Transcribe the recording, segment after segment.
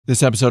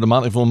This episode of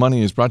Motley Fool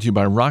Money is brought to you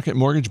by Rocket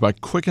Mortgage by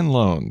Quicken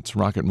Loans.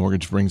 Rocket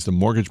Mortgage brings the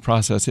mortgage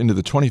process into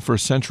the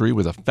 21st century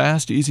with a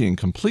fast, easy, and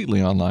completely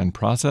online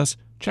process.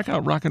 Check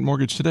out Rocket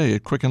Mortgage today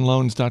at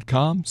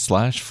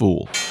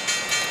quickenloans.com/fool.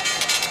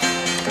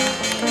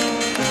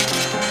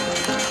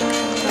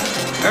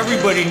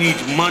 Everybody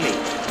needs money.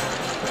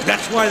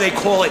 That's why they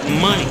call it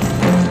money.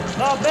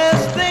 The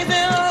best things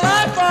in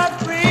life are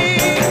free,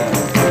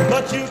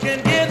 but you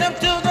can give them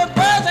to the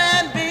birds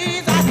and bees.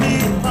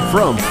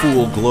 From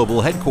Fool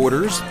Global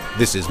Headquarters,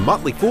 this is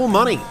Motley Fool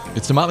Money.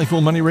 It's the Motley Fool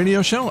Money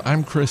Radio Show.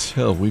 I'm Chris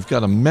Hill. We've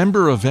got a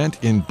member event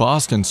in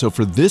Boston. So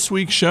for this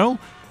week's show,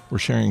 we're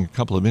sharing a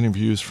couple of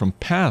interviews from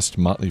past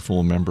Motley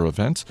Fool member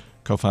events.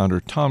 Co-founder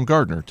Tom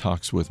Gardner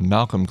talks with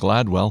Malcolm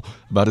Gladwell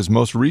about his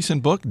most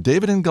recent book,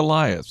 David and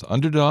Goliath,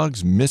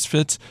 Underdogs,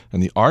 Misfits,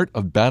 and the Art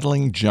of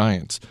Battling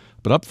Giants.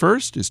 But up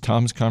first is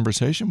Tom's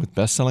conversation with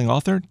best-selling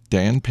author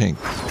Dan Pink.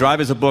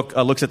 Drive is a book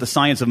looks at the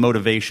science of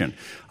motivation,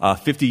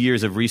 50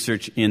 years of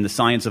research in the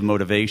science of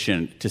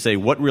motivation to say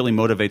what really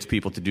motivates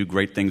people to do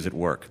great things at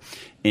work.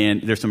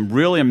 And there's some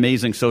really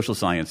amazing social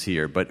science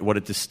here, but what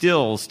it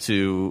distills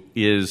to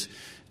is,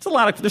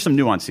 there's some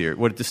nuance here.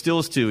 What it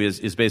distills to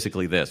is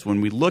basically this. When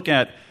we look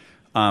at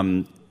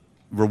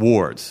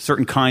rewards,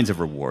 certain kinds of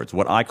rewards,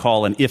 what I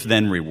call an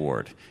if-then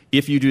reward.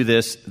 If you do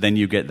this, then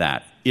you get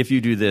that. If you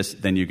do this,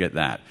 then you get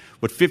that.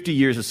 What 50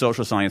 years of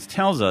social science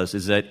tells us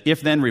is that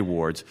if-then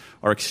rewards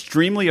are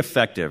extremely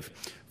effective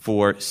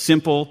for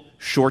simple,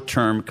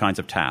 short-term kinds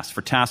of tasks,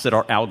 for tasks that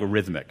are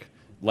algorithmic.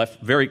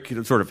 Very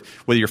sort of,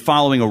 whether you're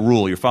following a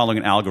rule, you're following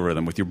an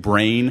algorithm, with your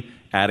brain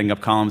adding up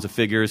columns of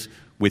figures,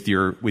 with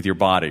your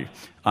body.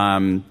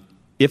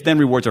 If-then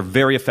rewards are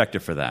very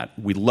effective for that.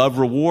 We love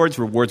rewards.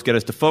 Rewards get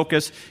us to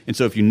focus. And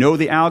so if you know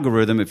the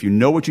algorithm, if you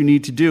know what you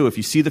need to do, if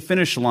you see the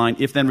finish line,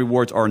 if-then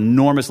rewards are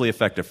enormously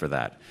effective for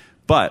that.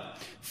 But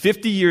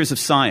 50 years of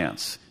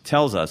science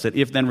tells us that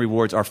if-then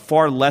rewards are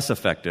far less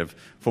effective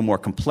for more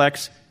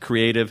complex,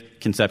 creative,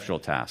 conceptual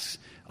tasks.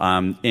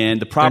 And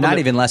the problem they're not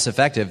even less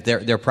effective.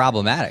 They're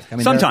problematic. I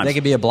mean, sometimes they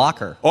can be a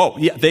blocker. Oh,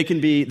 yeah, they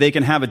can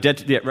have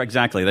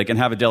exactly. They can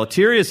have a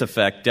deleterious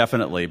effect,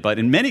 definitely. But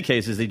in many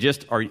cases, they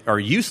just are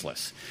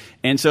useless.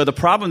 And so the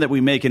problem that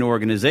we make in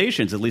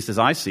organizations, at least as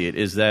I see it,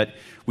 is that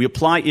we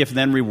apply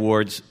if-then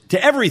rewards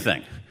to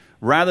everything,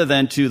 rather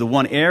than to the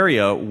one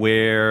area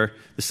where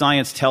the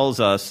science tells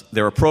us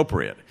they're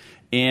appropriate.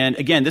 And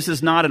again, this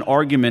is not an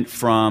argument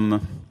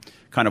from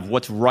kind of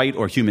what's right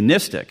or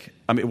humanistic.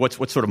 I mean, what's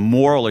sort of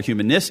moral or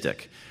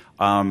humanistic.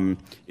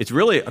 It's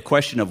really a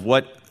question of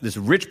what this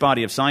rich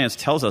body of science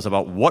tells us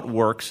about what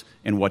works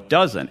and what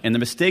doesn't. And the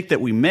mistake that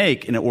we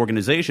make in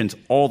organizations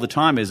all the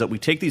time is that we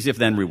take these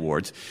if-then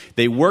rewards.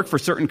 They work for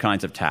certain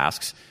kinds of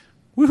tasks.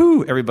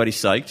 Woohoo, everybody's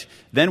psyched.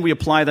 Then we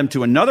apply them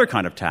to another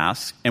kind of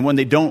task. And when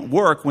they don't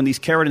work, when these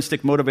carrot and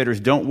stick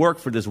motivators don't work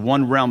for this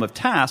one realm of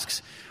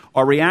tasks,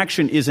 our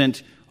reaction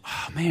isn't,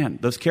 oh man,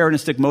 those carrot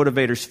and stick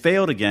motivators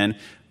failed again.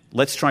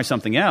 Let's try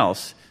something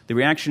else. The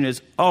reaction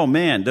is, oh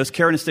man, those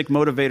carrot and stick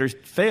motivators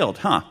failed,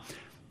 huh?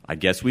 I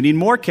guess we need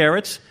more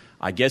carrots.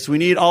 I guess we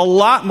need a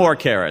lot more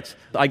carrots.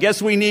 I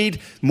guess we need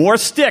more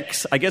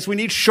sticks. I guess we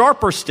need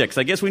sharper sticks.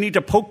 I guess we need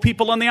to poke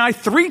people on the eye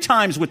 3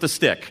 times with the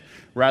stick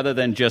rather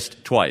than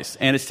just twice.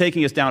 And it's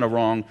taking us down a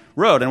wrong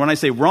road. And when I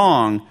say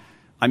wrong,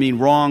 I mean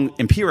wrong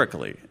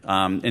empirically.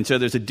 And so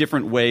there's a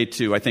different way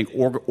to, I think,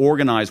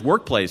 organize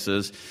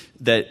workplaces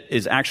that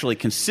is actually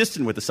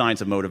consistent with the science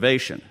of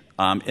motivation.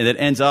 And it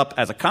ends up,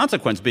 as a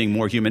consequence, being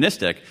more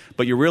humanistic,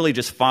 but you're really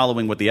just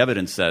following what the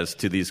evidence says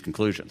to these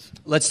conclusions.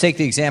 Let's take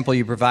the example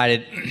you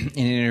provided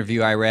in an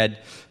interview I read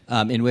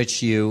in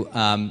which you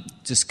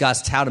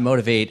discussed how to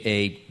motivate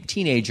a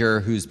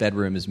teenager whose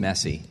bedroom is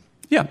messy.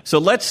 Yeah. So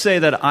let's say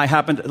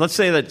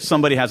that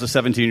somebody has a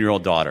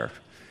 17-year-old daughter,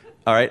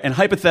 all right? And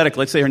hypothetically,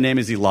 let's say her name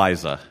is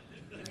Eliza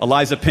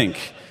Pink.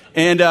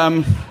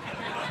 And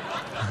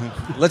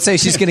let's say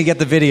she's going to get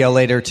the video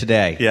later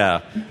today.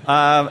 Yeah.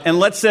 And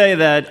let's say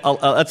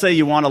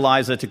you want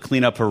Eliza to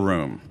clean up her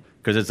room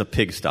because it's a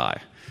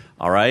pigsty.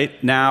 All right?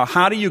 Now,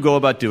 how do you go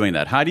about doing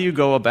that? How do you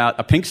go about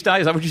a pigsty?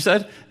 Is that what you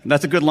said?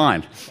 That's a good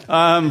line.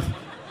 Let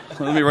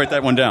me write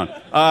that one down.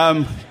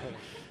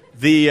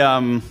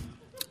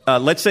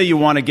 Let's say you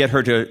want to get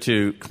her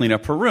to clean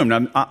up her room.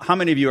 Now, how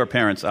many of you are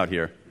parents out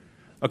here?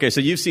 Okay,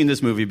 so you've seen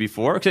this movie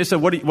before. Okay, so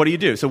what do you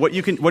do? So what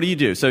do you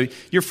do? So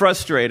you're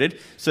frustrated.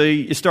 So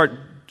you start.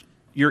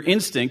 Your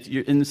instinct,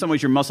 in some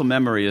ways, your muscle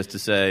memory is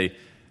to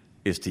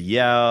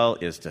yell,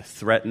 is to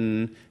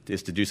threaten,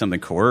 is to do something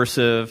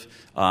coercive.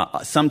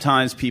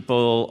 Sometimes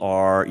people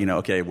are,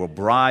 okay, we'll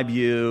bribe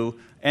you,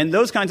 and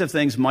those kinds of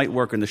things might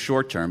work in the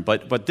short term.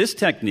 But this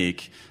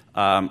technique,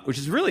 which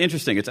is really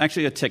interesting, it's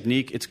actually a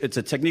technique. It's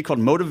a technique called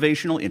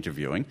motivational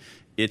interviewing.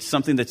 It's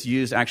something that's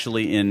used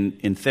actually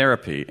in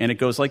therapy, and it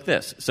goes like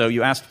this. So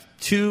you ask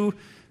 2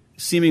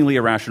 seemingly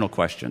irrational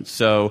questions.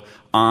 So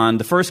on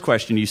the first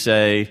question, you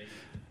say,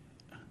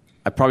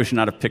 I probably should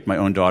not have picked my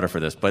own daughter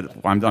for this, but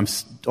I'm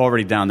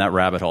already down that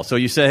rabbit hole. So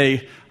you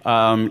say,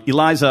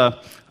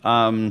 Eliza,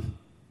 on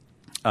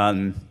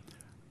a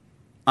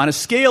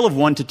scale of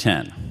 1 to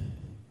 10,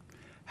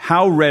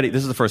 How ready,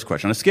 this is the first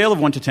question. On a scale of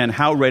 1 to 10,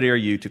 how ready are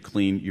you to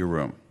clean your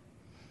room?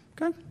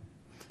 Okay.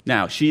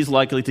 Now, she's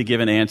likely to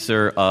give an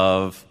answer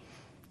of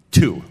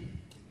 2.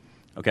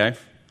 Okay?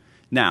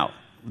 Now,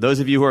 those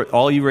of you who are,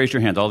 all of you raised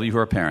your hands, all of you who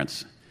are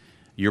parents,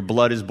 your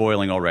blood is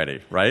boiling already,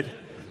 right?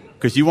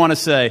 Because you want to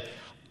say,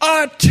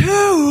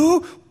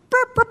 2!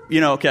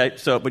 Okay,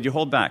 so, but you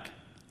hold back.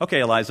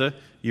 Okay, Eliza,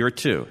 you're a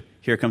 2.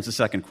 Here comes the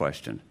second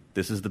question.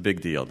 This is the big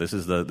deal. This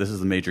is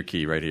the major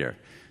key right here.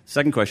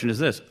 Second question is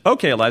this.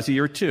 Okay, Eliza,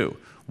 you're a 2.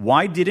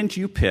 Why didn't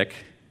you pick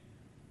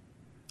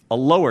a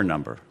lower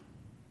number?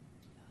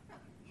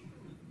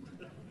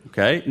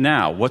 Okay,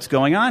 now, what's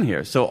going on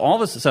here? So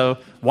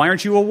why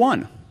aren't you a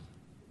 1?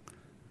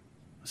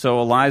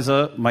 So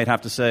Eliza might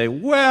have to say,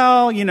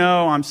 well,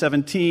 I'm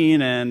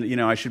 17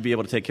 and, I should be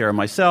able to take care of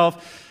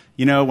myself.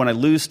 When I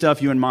lose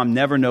stuff, you and Mom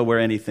never know where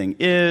anything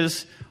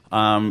is.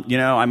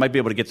 I might be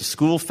able to get to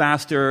school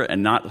faster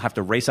and not have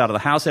to race out of the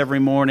house every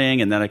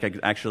morning, and then I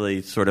could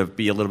actually sort of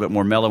be a little bit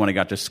more mellow when I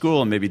got to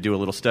school and maybe do a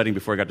little studying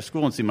before I got to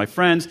school and see my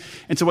friends.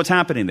 And so what's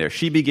happening there?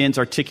 She begins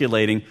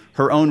articulating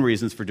her own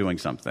reasons for doing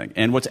something.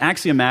 And what's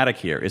axiomatic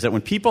here is that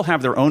when people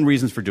have their own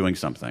reasons for doing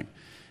something,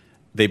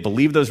 they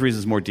believe those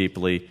reasons more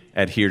deeply,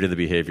 adhere to the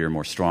behavior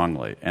more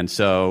strongly. And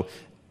so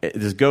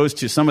this goes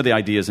to some of the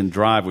ideas in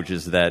Drive, which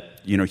is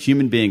that,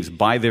 human beings,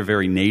 by their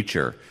very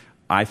nature,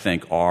 I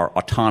think, are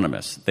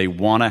autonomous. They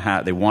want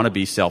to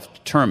be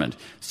self-determined.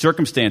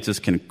 Circumstances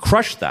can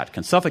crush that,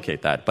 can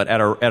suffocate that, but at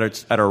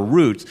our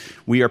roots,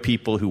 we are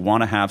people who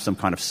want to have some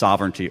kind of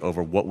sovereignty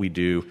over what we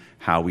do,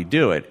 how we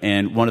do it.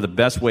 And one of the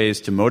best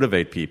ways to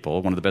motivate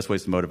people, one of the best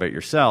ways to motivate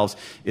yourselves,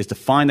 is to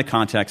find the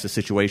context, the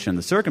situation,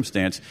 the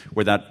circumstance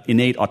where that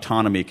innate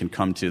autonomy can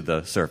come to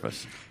the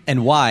surface.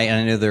 And why, and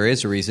I know there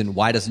is a reason,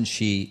 why doesn't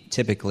she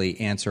typically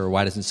answer, or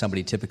why doesn't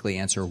somebody typically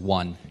answer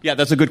 1? Yeah,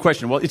 that's a good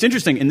question. Well, it's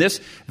interesting. In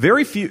this,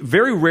 very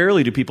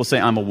rarely do people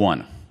say, I'm a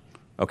 1.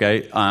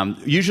 Okay?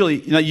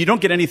 Usually, you don't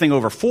get anything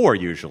over 4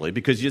 usually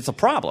because it's a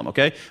problem,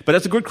 okay? But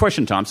that's a good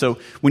question, Tom. So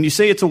when you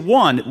say it's a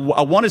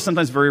 1 is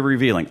sometimes very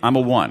revealing. I'm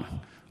a 1.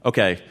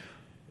 Okay.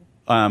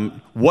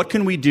 What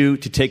can we do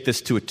to take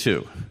this to a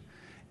 2?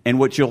 And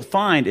what you'll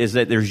find is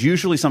that there's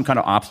usually some kind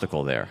of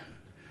obstacle there.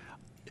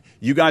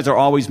 You guys are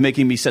always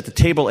making me set the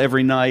table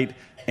every night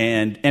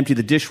and empty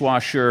the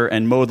dishwasher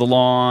and mow the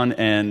lawn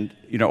and,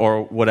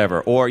 or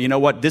whatever. Or, you know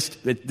what, this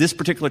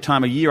particular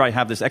time of year I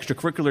have this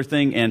extracurricular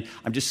thing and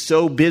I'm just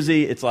so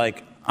busy, it's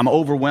like I'm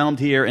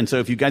overwhelmed here. And so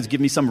if you guys give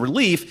me some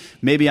relief,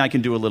 maybe I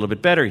can do a little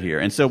bit better here.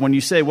 And so when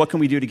you say, what can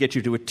we do to get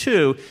you to a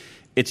 2,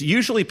 it's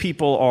usually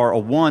people are a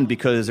 1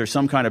 because there's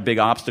some kind of big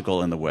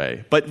obstacle in the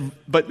way. But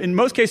in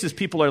most cases,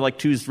 people are like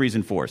 2s, 3s,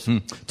 and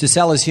 4s. To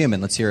Sell is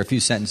Human. Let's hear a few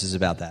sentences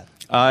about that.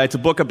 It's a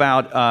book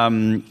about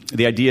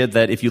the idea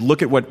that if you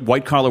look at what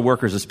white-collar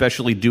workers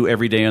especially do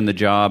every day on the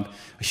job,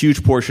 a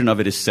huge portion of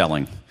it is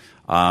selling.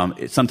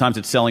 Sometimes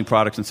it's selling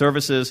products and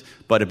services,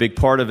 but a big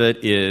part of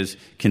it is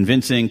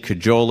convincing,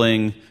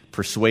 cajoling,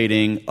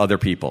 persuading other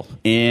people.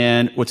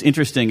 And what's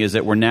interesting is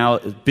that we're now,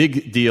 a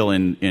big deal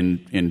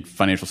in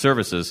financial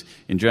services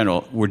in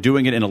general, we're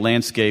doing it in a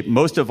landscape,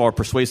 most of our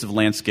persuasive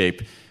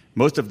landscape,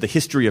 most of the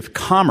history of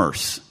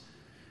commerce,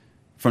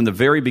 from the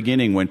very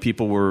beginning when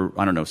people were,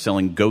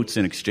 selling goats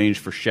in exchange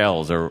for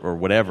shells or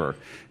whatever,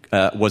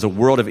 was a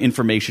world of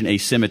information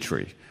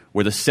asymmetry,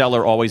 where the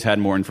seller always had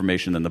more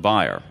information than the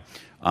buyer.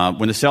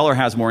 When the seller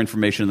has more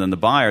information than the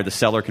buyer, the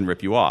seller can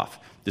rip you off.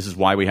 This is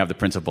why we have the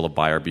principle of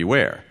buyer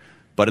beware.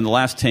 But in the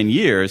last 10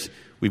 years,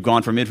 we've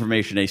gone from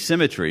information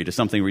asymmetry to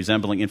something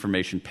resembling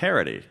information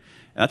parity. And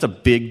that's a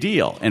big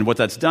deal. And what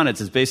that's done is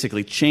it's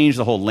basically changed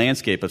the whole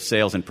landscape of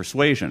sales and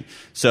persuasion.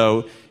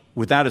 So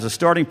with that as a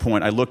starting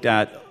point, I looked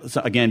at,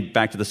 again,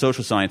 back to the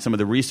social science, some of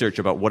the research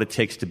about what it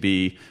takes to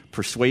be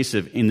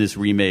persuasive in this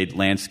remade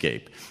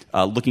landscape.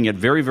 Looking at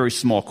very, very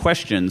small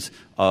questions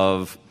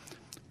of,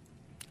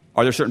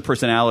 are there certain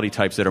personality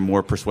types that are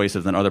more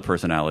persuasive than other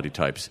personality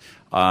types?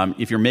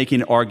 If you're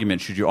making an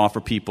argument, should you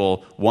offer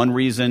people 1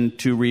 reason,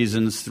 2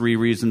 reasons, 3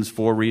 reasons,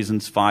 4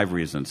 reasons, 5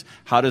 reasons?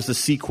 How does the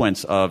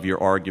sequence of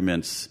your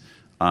arguments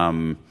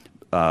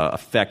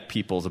affect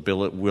people's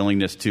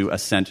willingness to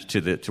assent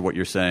to what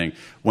you're saying?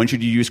 When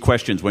should you use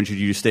questions? When should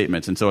you use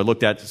statements? And so I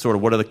looked at sort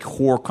of what are the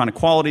core kind of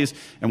qualities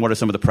and what are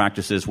some of the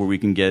practices where we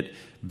can get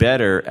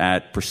better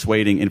at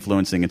persuading,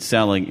 influencing, and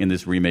selling in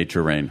this remade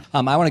terrain.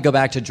 I want to go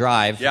back to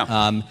Drive.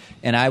 Yeah.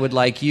 And I would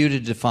like you to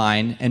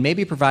define and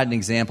maybe provide an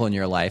example in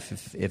your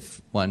life,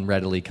 if one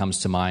readily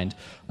comes to mind,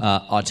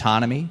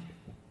 autonomy,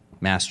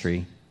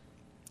 mastery,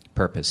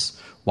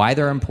 purpose. Why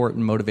they're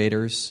important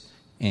motivators,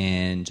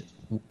 and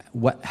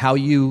how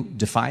you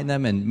define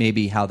them, and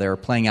maybe how they're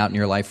playing out in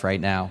your life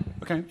right now.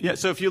 Okay. Yeah.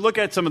 So if you look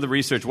at some of the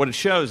research, what it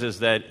shows is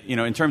that,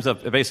 in terms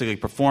of basically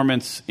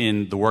performance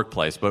in the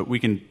workplace, but we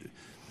can,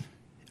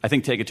 I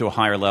think, take it to a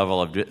higher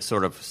level of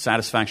sort of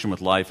satisfaction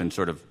with life and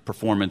sort of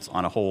performance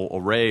on a whole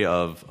array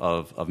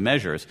of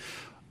measures.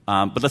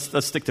 But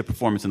let's stick to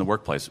performance in the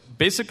workplace.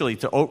 Basically,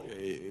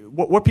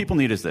 what people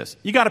need is this.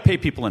 You got to pay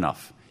people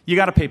enough. You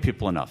got to pay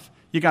people enough.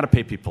 You got to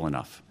pay people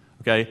enough.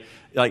 Okay?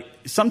 Like,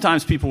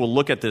 sometimes people will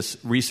look at this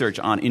research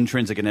on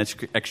intrinsic and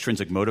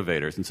extrinsic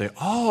motivators and say,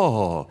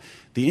 oh,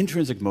 the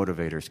intrinsic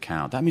motivators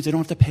count. That means they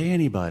don't have to pay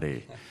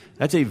anybody.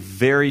 That's a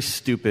very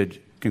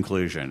stupid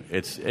conclusion.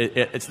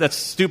 That's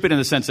stupid in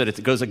the sense that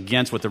it goes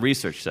against what the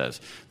research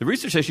says. The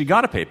research says you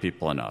got to pay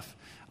people enough.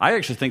 I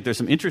actually think there's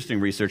some interesting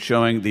research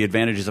showing the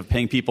advantages of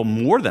paying people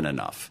more than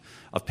enough,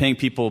 of paying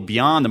people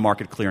beyond the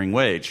market clearing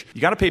wage.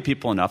 You got to pay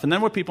people enough. And then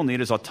what people need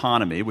is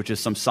autonomy, which is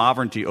some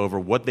sovereignty over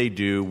what they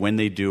do, when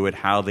they do it,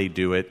 how they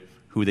do it,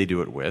 who they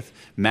do it with.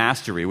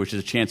 Mastery, which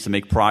is a chance to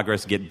make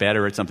progress, get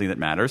better at something that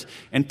matters.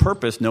 And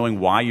purpose, knowing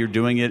why you're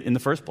doing it in the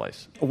first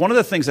place. One of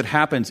the things that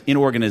happens in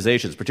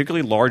organizations,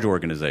 particularly large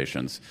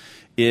organizations,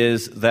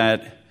 is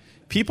that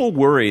people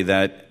worry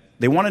that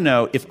they want to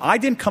know, if I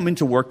didn't come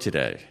into work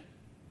today,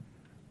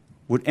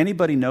 would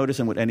anybody notice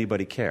and would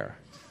anybody care?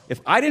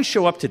 If I didn't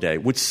show up today,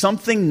 would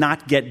something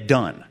not get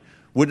done?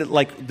 Would it,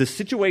 like, the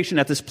situation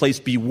at this place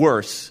be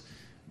worse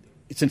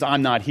since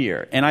I'm not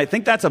here? And I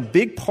think that's a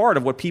big part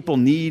of what people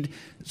need,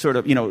 sort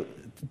of,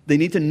 they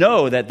need to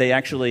know that they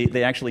actually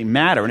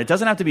matter. And it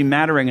doesn't have to be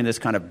mattering in this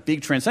kind of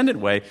big transcendent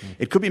way.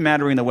 It could be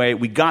mattering in the way,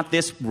 we got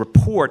this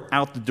report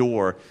out the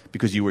door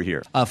because you were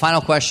here. Final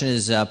question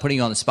is putting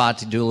you on the spot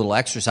to do a little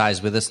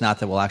exercise with us, not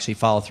that we'll actually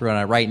follow through on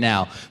it right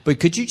now. But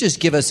could you just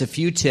give us a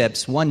few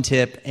tips, one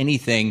tip,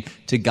 anything,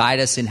 to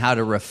guide us in how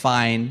to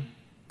refine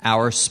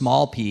our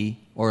small p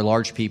or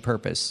large P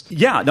purpose?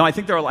 Yeah, no, I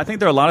think there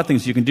are a lot of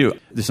things you can do.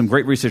 There's some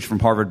great research from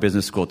Harvard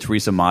Business School,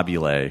 Teresa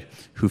Mabule,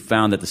 who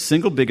found that the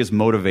single biggest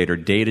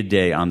motivator day to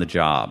day on the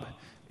job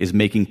is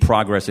making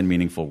progress in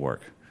meaningful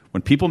work.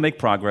 When people make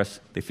progress,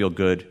 they feel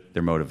good,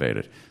 they're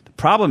motivated. The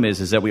problem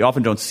is that we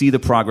often don't see the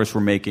progress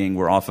we're making.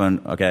 We're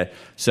often,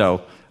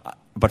 so,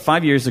 but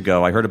 5 years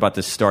ago, I heard about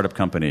this startup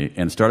company,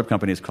 and the startup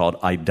company is called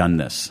I Done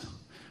This.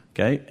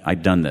 Okay, I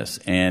Done This.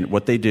 And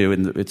what they do,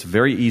 and it's a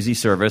very easy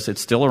service,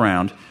 it's still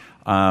around.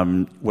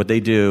 What they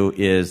do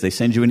is they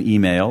send you an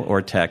email or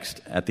a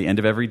text at the end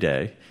of every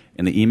day,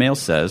 and the email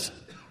says,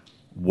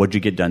 what'd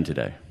you get done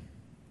today?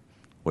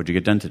 What'd you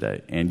get done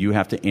today? And you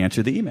have to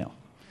answer the email.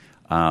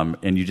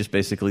 And you just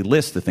basically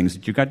list the things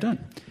that you got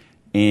done.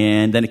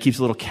 And then it keeps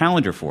a little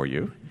calendar for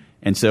you.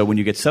 And so when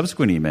you get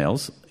subsequent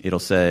emails, it'll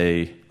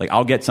say, like,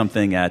 I'll get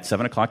something at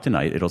 7 o'clock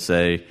tonight. It'll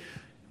say,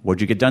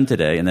 what'd you get done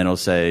today? And then it'll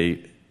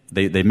say,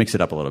 They mix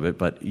it up a little bit,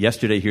 but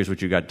yesterday, here's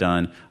what you got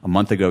done. A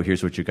month ago,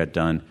 here's what you got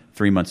done.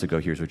 3 months ago,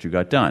 here's what you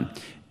got done.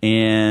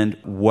 And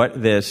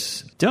what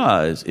this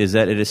does is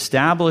that it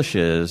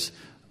establishes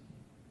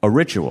a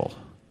ritual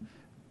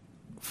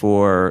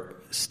for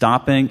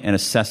stopping and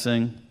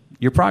assessing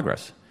your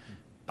progress.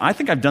 I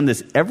think I've done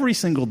this every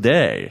single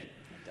day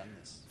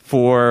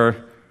for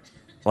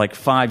like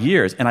 5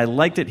 years, and I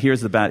liked it.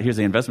 Here's the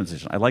investment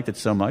decision. I liked it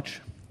so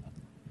much.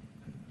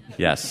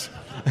 Yes.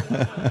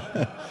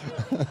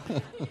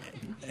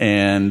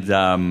 And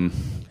are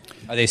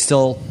they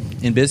still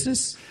in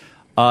business?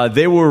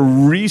 They were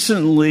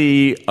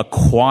recently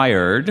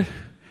acquired,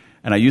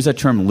 and I use that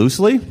term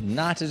loosely.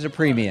 Not at a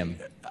premium.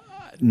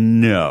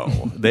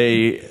 No,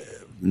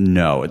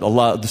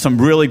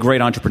 some really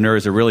great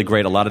entrepreneurs are really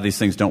great. A lot of these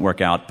things don't work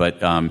out,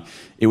 but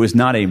it was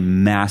not a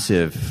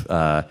massive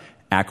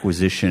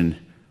acquisition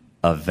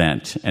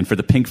event. And for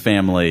the Pink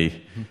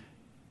family,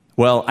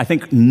 well, I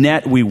think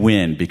net we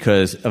win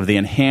because of the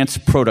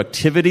enhanced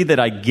productivity that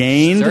I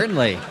gained.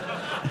 Certainly.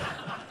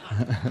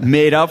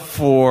 Made up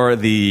for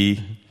the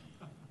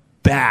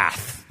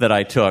bath that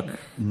I took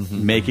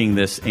making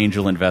this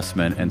angel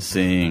investment and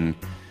seeing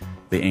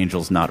the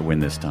Angels not win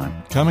this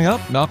time. Coming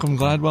up, Malcolm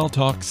Gladwell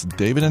talks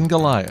David and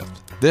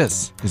Goliath.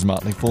 This is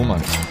Motley Fool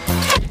Money.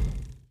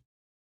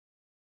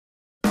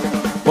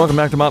 Welcome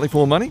back to Motley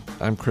Fool Money.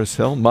 I'm Chris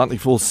Hill. Motley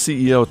Fool's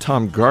CEO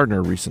Tom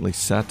Gardner recently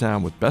sat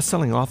down with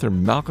best-selling author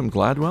Malcolm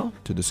Gladwell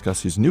to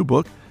discuss his new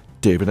book,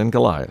 David and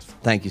Goliath.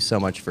 Thank you so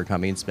much for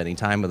coming and spending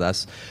time with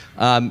us.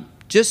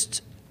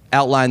 Just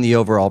outline the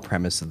overall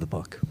premise of the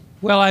book.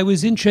 Well, I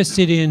was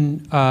interested in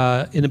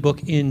the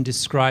book in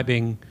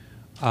describing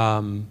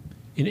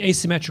in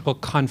asymmetrical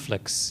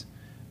conflicts,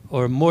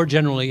 or more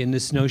generally in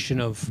this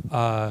notion of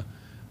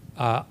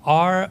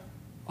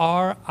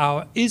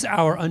is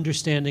our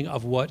understanding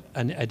of what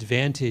an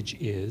advantage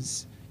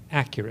is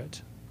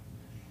accurate?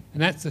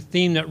 And that's the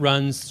theme that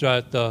runs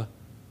throughout the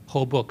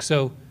whole book.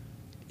 So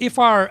if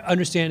our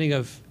understanding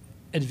of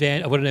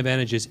what an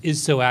advantage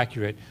is so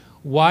accurate,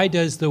 why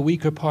does the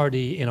weaker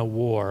party in a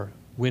war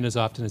win as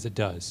often as it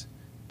does?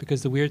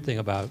 Because the weird thing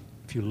about,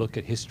 if you look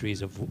at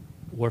histories of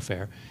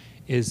warfare,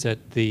 is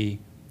that the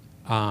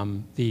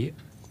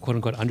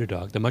quote-unquote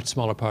underdog, the much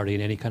smaller party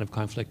in any kind of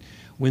conflict,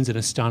 wins an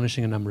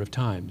astonishing number of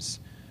times,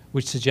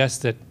 which suggests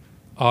that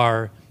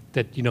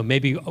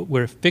maybe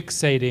we're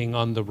fixating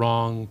on the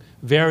wrong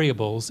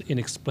variables in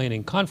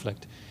explaining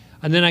conflict.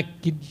 And then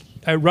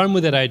I run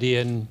with that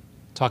idea and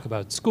talk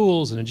about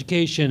schools and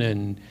education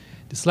and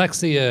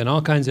dyslexia and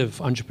all kinds of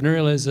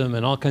entrepreneurialism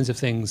and all kinds of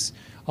things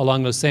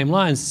along those same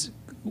lines,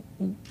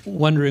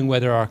 wondering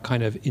whether our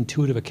kind of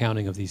intuitive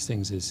accounting of these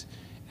things is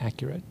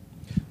accurate.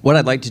 What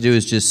I'd like to do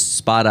is just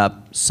spot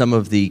up some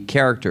of the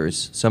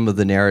characters, some of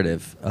the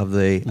narrative of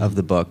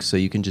the book, so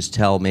you can just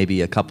tell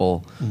maybe a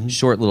couple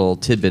short little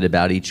tidbit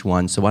about each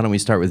one. So why don't we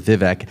start with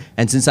Vivek?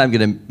 And since I'm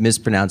going to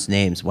mispronounce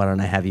names, why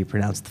don't I have you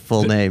pronounce the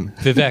full name?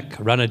 Vivek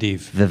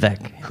Ranadiv.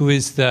 Vivek. Who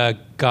is the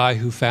guy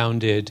who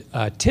founded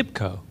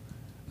TIBCO,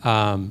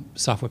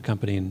 software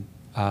company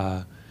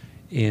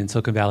in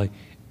Silicon Valley.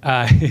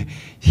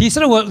 He's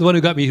sort of the one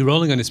who got me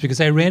rolling on this, because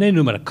I ran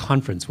into him at a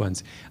conference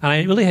once, and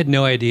I really had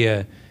no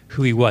idea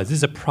who he was. This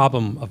is a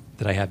problem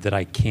that I have, that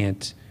I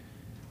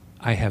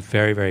have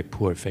very, very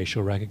poor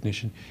facial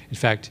recognition. In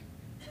fact,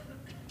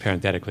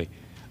 parenthetically,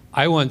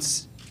 I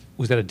once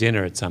was at a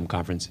dinner at some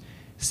conference,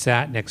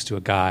 sat next to a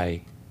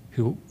guy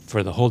who,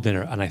 for the whole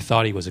dinner, and I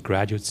thought he was a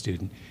graduate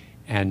student,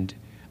 and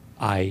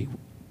I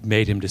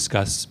made him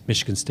discuss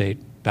Michigan State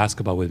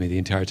basketball with me the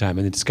entire time,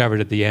 and then discovered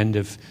at the end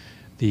of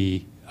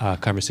the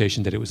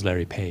conversation that it was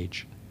Larry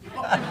Page.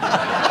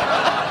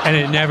 And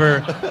it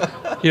never,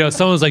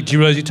 someone was like, "Do you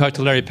realize you talked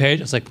to Larry Page?"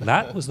 I was like,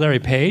 "That was Larry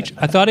Page?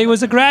 I thought he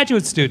was a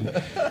graduate student."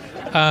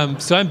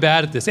 So I'm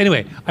bad at this.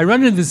 Anyway, I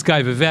run into this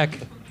guy,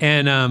 Vivek,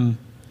 and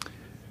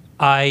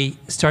I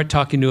start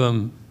talking to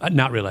him,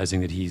 not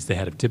realizing that he's the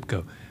head of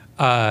TIBCO,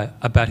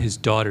 about his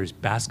daughter's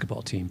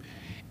basketball team.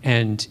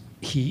 And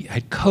he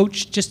had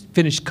just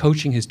finished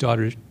coaching his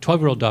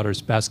 12-year-old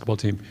daughter's basketball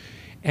team.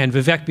 And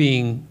Vivek,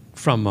 being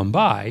from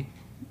Mumbai,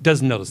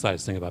 doesn't know the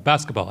slightest thing about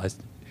basketball.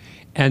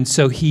 And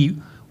so he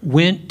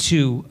went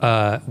to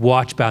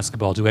watch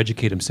basketball to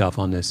educate himself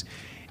on this,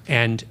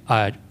 and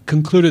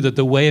concluded that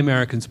the way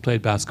Americans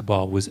played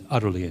basketball was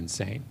utterly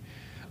insane.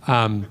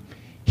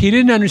 He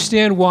didn't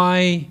understand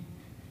why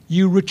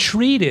you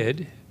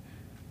retreated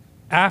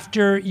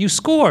after you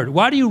scored.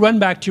 Why do you run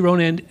back to your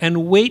own end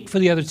and wait for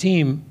the other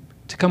team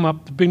to come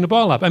up to bring the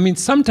ball up? I mean,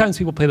 sometimes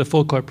people play the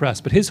full court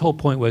press, but his whole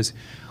point was,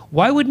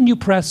 why wouldn't you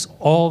press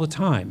all the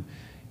time?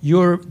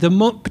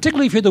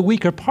 Particularly if you're the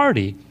weaker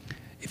party.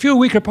 If you're a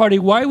weaker party,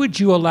 why would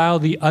you allow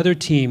the other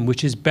team,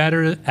 which is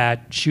better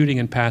at shooting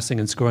and passing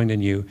and scoring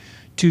than you,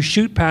 to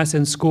shoot, pass,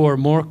 and score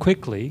more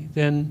quickly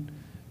than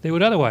they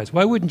would otherwise?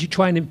 Why wouldn't you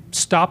try to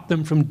stop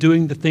them from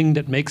doing the thing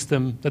that makes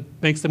them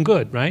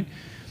good, right?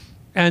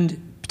 And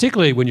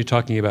particularly when you're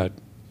talking about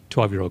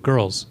 12-year-old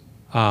girls,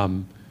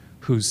 he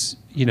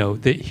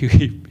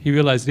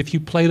realized that if you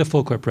play the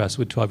full court press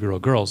with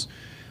 12-year-old girls,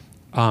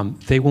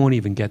 they won't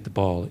even get the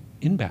ball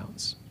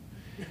inbounds.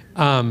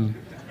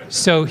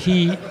 So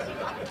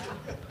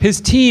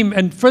his team,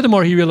 and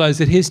furthermore, he realized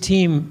that his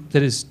team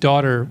that his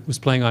daughter was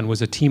playing on was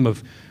a team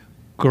of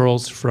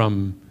girls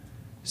from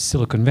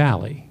Silicon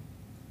Valley.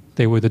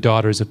 They were the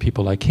daughters of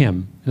people like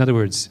him. In other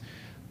words,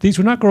 these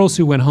were not girls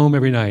who went home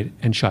every night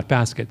and shot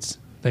baskets.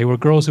 They were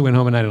girls who went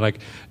home at night and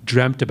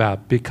dreamt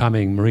about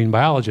becoming marine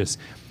biologists.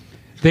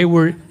 They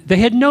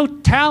had no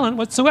talent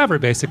whatsoever,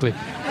 basically.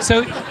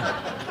 So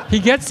he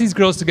gets these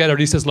girls together and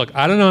he says, "Look,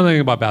 I don't know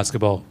anything about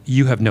basketball.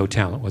 You have no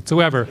talent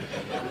whatsoever.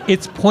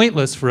 It's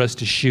pointless for us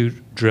to shoot,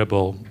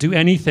 dribble, do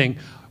anything.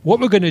 What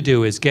we're going to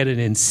do is get in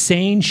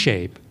insane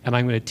shape, and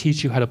I'm going to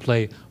teach you how to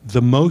play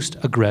the most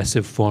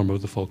aggressive form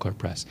of the full court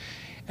press."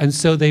 And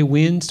so they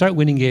start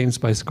winning games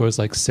by scores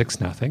like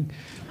 6-0,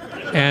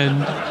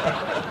 and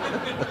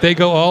they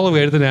go all the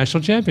way to the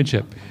national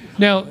championship.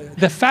 Now,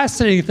 the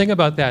fascinating thing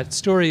about that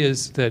story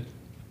is that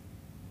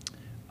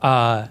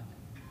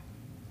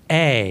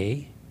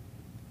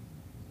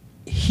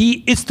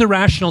it's the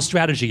rational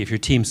strategy if your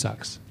team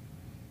sucks,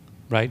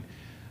 right?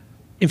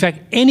 In fact,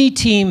 any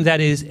team that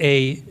is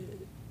a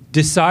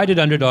decided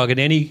underdog in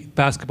any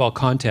basketball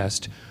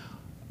contest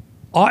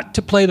ought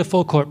to play the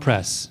full court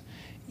press,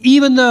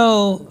 even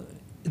though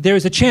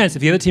there's a chance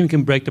if the other team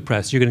can break the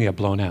press, you're going to get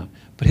blown out.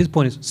 But his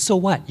point is, so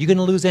what? You're going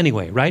to lose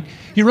anyway, right?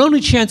 Your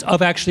only chance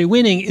of actually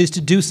winning is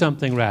to do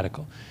something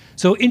radical.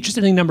 So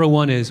interesting thing number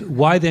one is,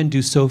 why then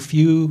do so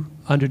few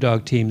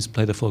underdog teams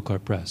play the full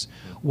court press?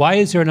 Why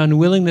is there an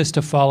unwillingness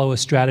to follow a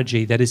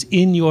strategy that is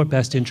in your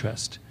best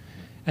interest?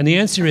 And the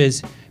answer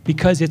is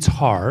because it's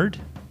hard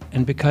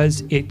and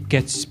because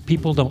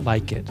people don't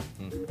like it.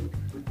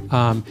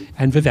 And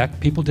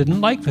people didn't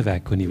like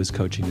Vivek when he was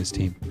coaching his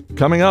team.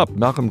 Coming up,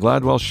 Malcolm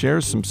Gladwell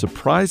shares some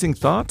surprising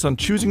thoughts on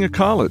choosing a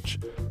college.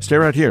 Stay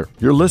right here.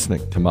 You're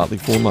listening to Motley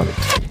Fool Money.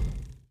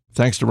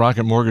 Thanks to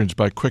Rocket Mortgage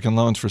by Quicken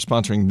Loans for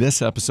sponsoring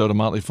this episode of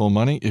Motley Fool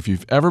Money. If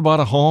you've ever bought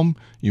a home,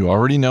 you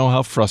already know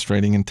how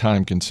frustrating and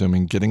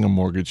time-consuming getting a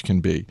mortgage can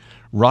be.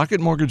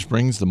 Rocket Mortgage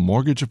brings the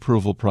mortgage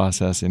approval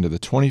process into the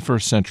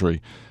 21st century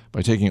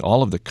by taking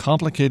all of the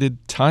complicated,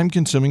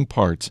 time-consuming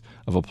parts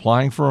of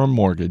applying for a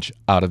mortgage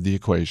out of the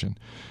equation.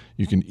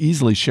 You can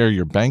easily share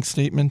your bank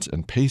statements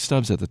and pay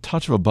stubs at the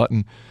touch of a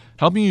button,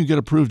 helping you get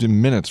approved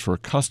in minutes for a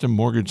custom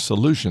mortgage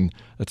solution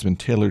that's been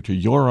tailored to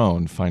your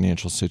own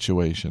financial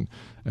situation.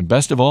 And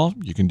best of all,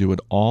 you can do it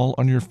all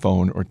on your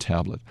phone or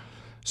tablet.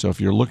 So if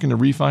you're looking to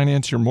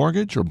refinance your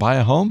mortgage or buy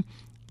a home,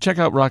 check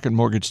out Rocket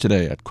Mortgage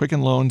today at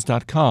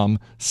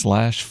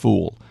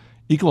quickenloans.com/fool.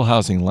 Equal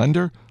housing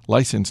lender,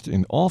 licensed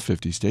in all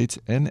 50 states,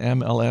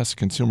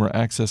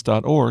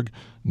 NMLSconsumeraccess.org,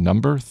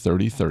 number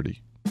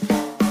 3030.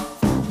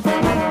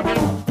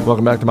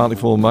 Welcome back to Motley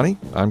Fool Money.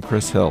 I'm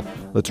Chris Hill.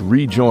 Let's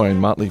rejoin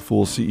Motley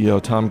Fool CEO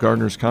Tom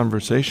Gardner's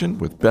conversation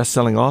with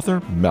best-selling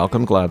author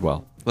Malcolm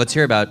Gladwell. Let's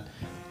hear about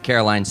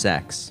Caroline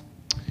Sachs.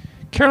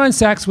 Caroline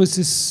Sachs was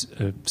this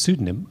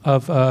pseudonym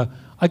of...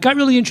 I got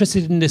really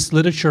interested in this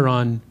literature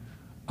on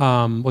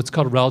what's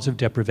called relative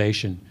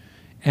deprivation.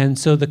 And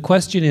so the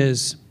question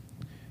is,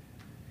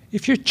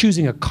 if you're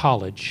choosing a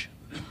college,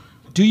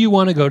 do you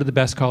want to go to the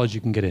best college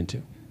you can get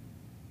into?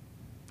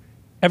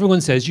 Everyone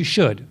says you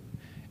should.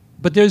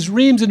 But there's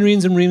reams and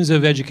reams and reams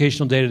of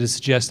educational data to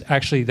suggest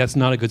actually that's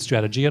not a good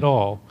strategy at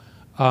all.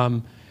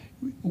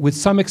 With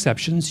some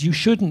exceptions, you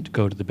shouldn't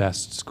go to the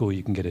best school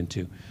you can get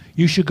into.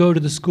 You should go to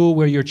the school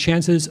where your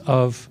chances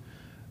of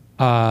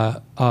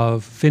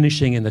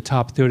finishing in the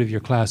top third of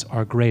your class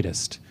are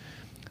greatest.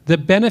 The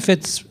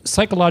benefits,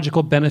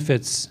 psychological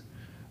benefits,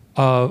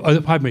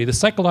 the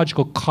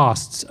psychological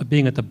costs of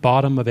being at the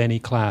bottom of any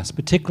class,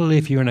 particularly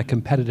if you're in a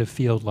competitive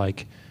field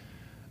like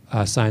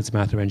science,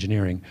 math, or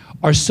engineering,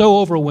 are so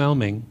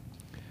overwhelming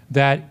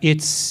that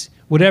it's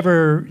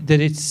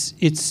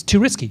too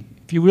risky.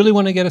 If you really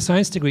want to get a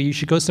science degree, you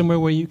should go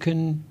somewhere where you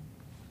can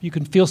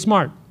feel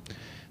smart.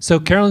 So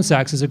Caroline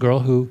Sachs is a girl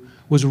who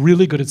was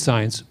really good at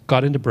science,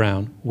 got into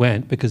Brown,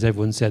 went because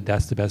everyone said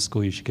that's the best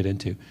school you should get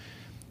into,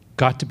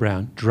 got to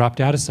Brown, dropped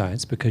out of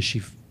science because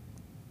she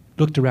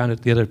looked around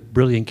at the other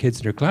brilliant kids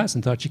in her class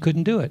and thought she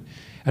couldn't do it,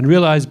 and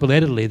realized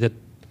belatedly that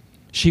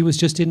she was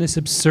just in this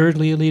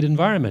absurdly elite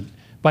environment.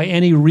 By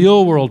any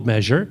real-world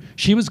measure,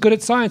 she was good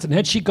at science, and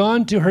had she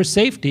gone to her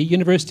safety,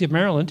 University of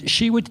Maryland,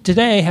 she would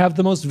today have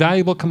the most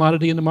valuable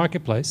commodity in the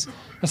marketplace,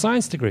 a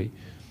science degree.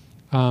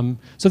 So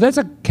that's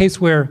a case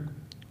where,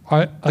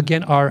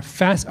 our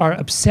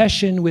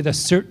obsession with a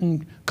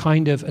certain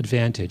kind of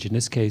advantage, in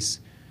this case,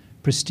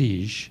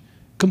 prestige,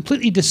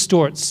 completely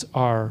distorts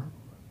our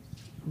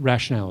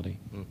rationality.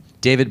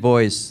 David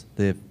Boies,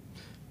 the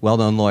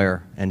well-known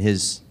lawyer, and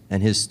his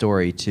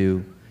story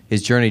to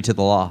his journey to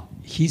the law.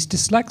 He's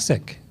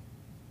dyslexic.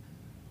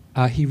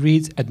 He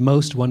reads at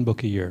most one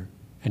book a year,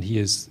 and he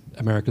is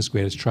America's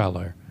greatest trial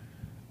lawyer.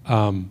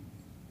 When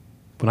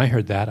I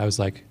heard that, I was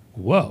like,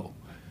 whoa.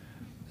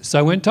 So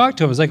I went and talked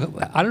to him. I was like,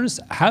 I don't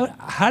know,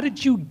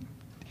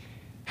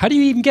 how do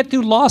you even get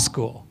through law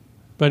school?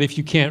 But if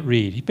you can't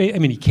read,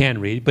 he can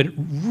read, but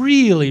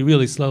really,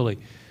 really slowly.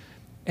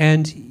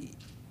 And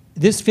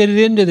this fitted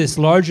into this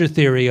larger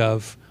theory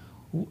of,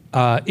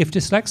 if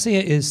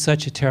dyslexia is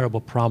such a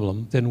terrible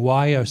problem, then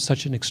why are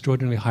such an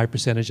extraordinarily high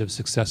percentage of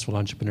successful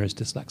entrepreneurs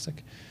dyslexic?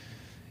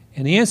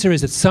 And the answer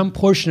is that some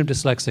portion of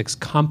dyslexics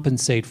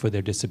compensate for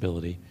their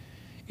disability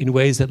in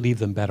ways that leave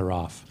them better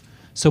off.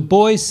 So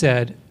Boies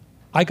said,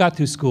 I got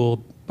through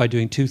school by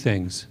doing two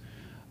things.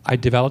 I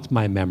developed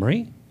my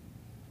memory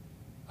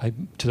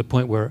to the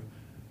point where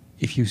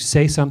if you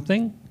say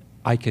something,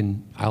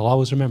 I'll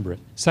always remember it.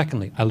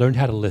 Secondly, I learned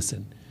how to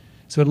listen.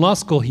 So in law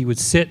school, he would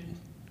sit,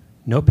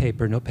 no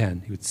paper, no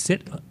pen. He would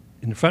sit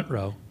in the front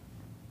row,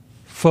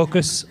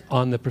 focus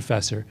on the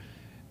professor,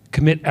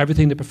 commit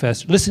everything the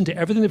professor, listen to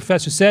everything the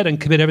professor said and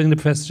commit everything the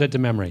professor said to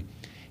memory.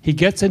 He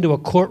gets into a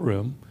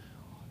courtroom,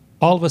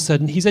 all of a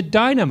sudden he's a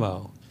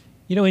dynamo.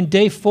 In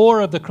day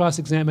 4 of the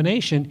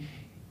cross-examination,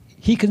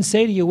 he can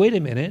say to you, wait a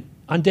minute,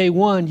 on day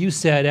 1 you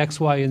said X,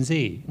 Y, and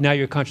Z. Now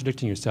you're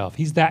contradicting yourself.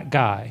 He's that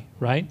guy,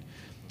 right?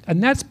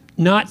 And that's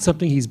not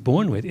something he's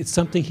born with. It's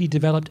something he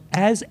developed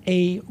as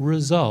a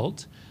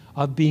result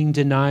of being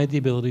denied the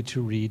ability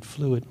to read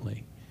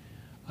fluently.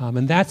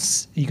 And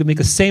you can make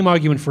the same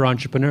argument for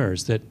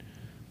entrepreneurs, that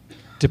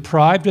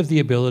deprived of the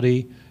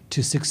ability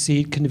to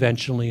succeed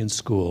conventionally in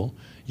school,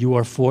 you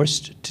are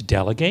forced to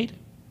delegate,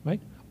 right?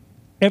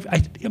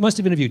 I must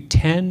have interviewed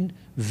 10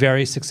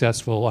 very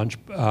successful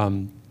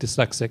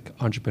dyslexic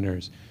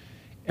entrepreneurs.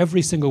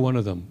 Every single one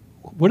of them,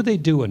 what do they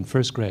do in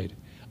first grade?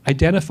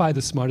 Identify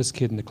the smartest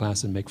kid in the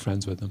class and make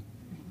friends with them.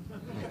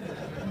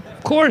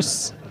 Of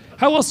course.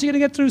 How else are you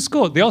going to get through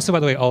school? They also,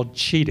 by the way, all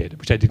cheated,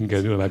 which I didn't go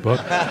into in my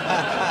book.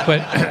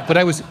 But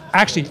I was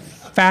actually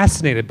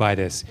fascinated by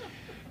this.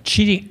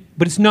 Cheating,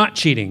 but it's not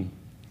cheating.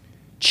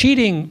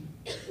 Cheating,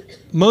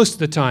 most of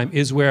the time,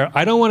 is where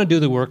I don't want to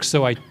do the work,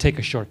 so I take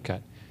a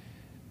shortcut.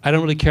 I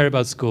don't really care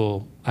about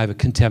school. I have a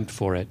contempt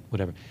for it,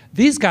 whatever.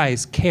 These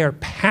guys care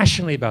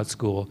passionately about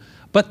school,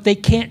 but they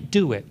can't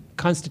do it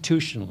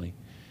constitutionally.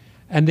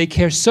 And they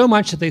care so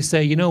much that they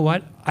say, you know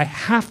what? I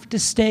have to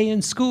stay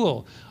in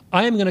school.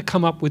 I am going to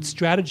come up with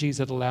strategies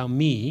that allow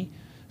me,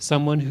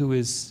 someone who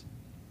is,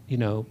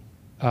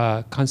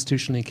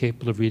 constitutionally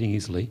capable of reading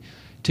easily,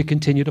 to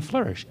continue to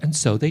flourish. And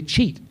so they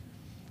cheat.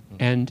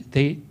 And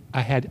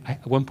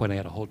at one point I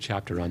had a whole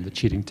chapter on the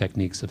cheating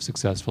techniques of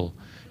successful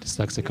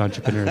dyslexic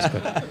entrepreneurs,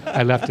 but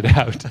I left it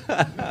out.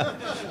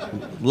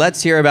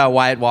 Let's hear about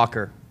Wyatt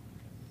Walker.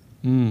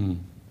 Wyatt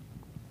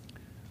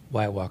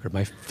Walker,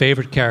 my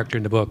favorite character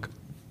in the book.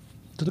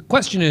 So the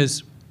question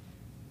is,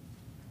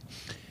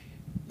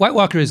 Wyatt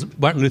Walker is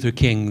Martin Luther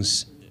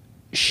King's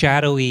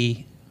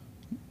shadowy,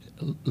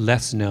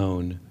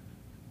 less-known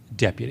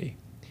deputy.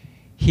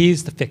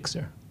 He's the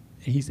fixer.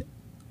 He's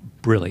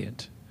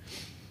brilliant.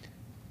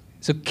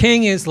 So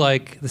King is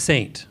like the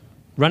saint,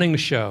 running the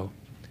show.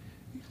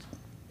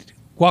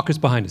 Walker's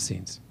behind the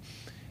scenes.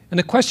 And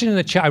the question in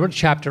I wrote a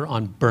chapter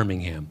on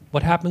Birmingham.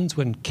 What happens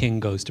when King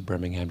goes to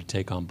Birmingham to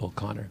take on Bull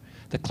Connor?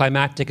 The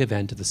climactic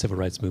event of the Civil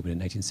Rights Movement in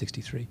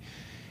 1963.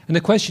 And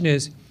the question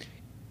is,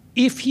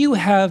 if you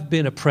have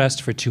been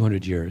oppressed for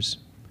 200 years,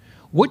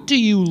 what do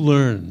you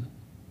learn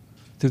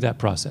through that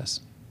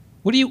process?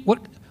 What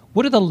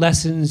are the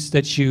lessons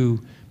that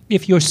you,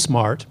 if you're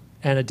smart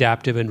and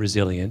adaptive and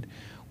resilient,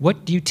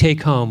 what do you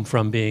take home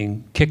from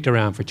being kicked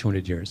around for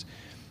 200 years?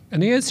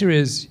 And the answer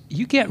is,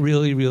 you get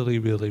really, really,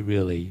 really,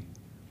 really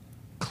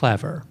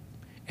clever,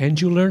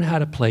 and you learn how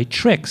to play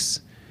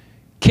tricks.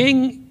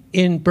 King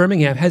in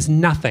Birmingham has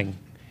nothing.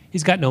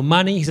 He's got no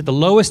money. He's at the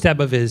lowest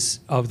ebb he's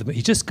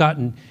just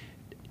gotten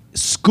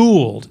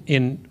schooled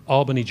in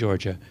Albany,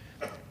 Georgia.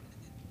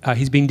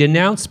 He's being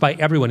denounced by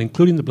everyone,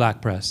 including the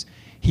black press.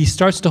 He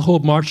starts to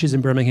hold marches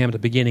in Birmingham at the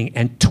beginning,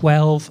 and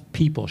 12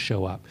 people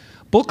show up.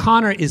 Bull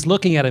Connor is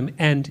looking at him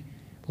and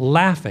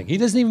laughing. He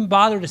doesn't even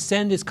bother to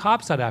send his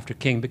cops out after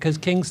King because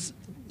King's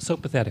so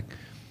pathetic.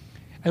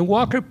 And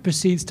Walker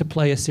proceeds to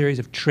play a series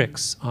of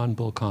tricks on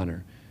Bull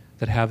Connor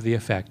that have the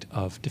effect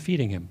of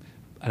defeating him.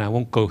 And I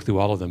won't go through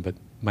all of them, but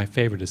my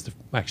favorite is the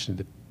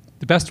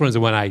best one is the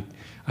one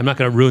I'm not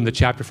going to ruin the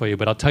chapter for you,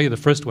 but I'll tell you the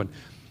first one.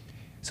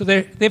 So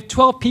they have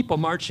 12 people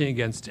marching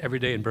against every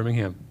day in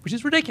Birmingham, which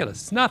is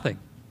ridiculous. It's nothing.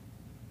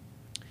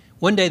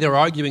 One day they're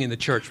arguing in the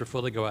church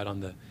before they go out on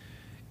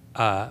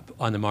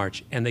the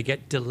march, and they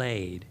get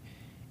delayed.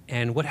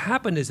 And what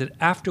happened is that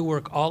after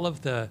work, all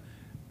of the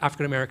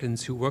African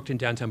Americans who worked in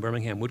downtown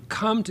Birmingham would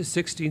come to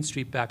 16th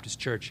Street Baptist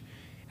Church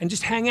and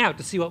just hang out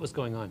to see what was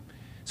going on.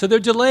 So they're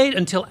delayed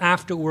until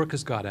after work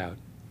has got out.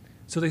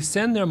 So they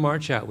send their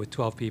march out with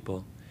 12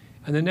 people.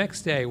 And the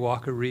next day,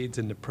 Walker reads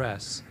in the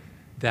press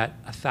that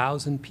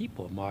 1,000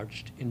 people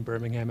marched in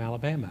Birmingham,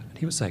 Alabama. And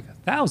he was like,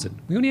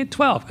 1,000? We only had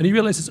 12. And he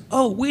realizes,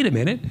 oh, wait a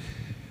minute.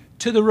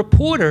 To the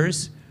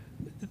reporters,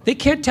 they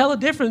can't tell the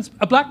difference.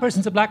 A black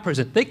person's a black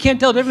person. They can't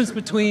tell the difference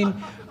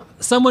between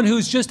someone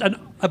who's just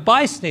a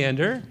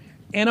bystander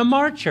and a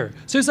marcher.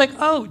 So he's like,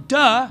 oh,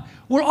 duh,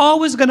 we're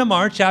always going to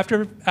march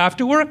after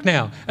work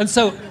now. And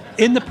so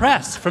in the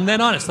press, from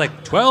then on, it's like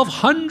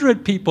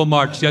 1,200 people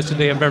marched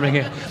yesterday in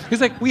Birmingham.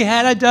 He's like, we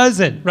had a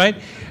dozen, right?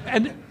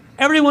 And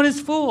everyone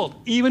is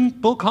fooled. Even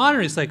Bull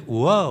Connor is like,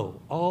 whoa,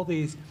 all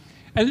these.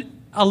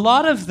 And a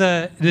lot of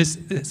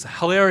this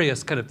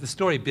hilarious kind of, the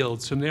story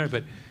builds from there,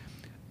 but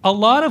a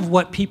lot of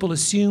what people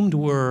assumed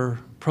were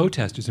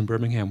protesters in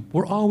Birmingham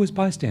were always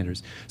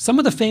bystanders. Some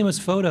of the famous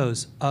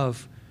photos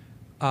of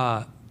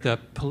the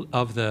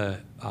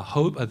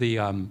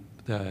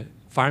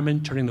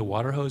firemen turning the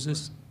water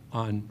hoses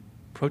on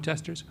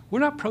protesters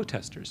were not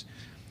protesters.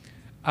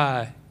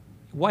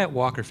 Wyatt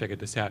Walker figured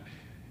this out.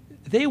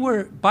 They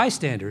were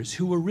bystanders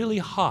who were really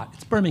hot.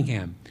 It's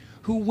Birmingham.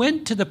 Who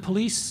went to the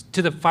police,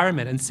 to the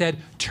firemen, and said,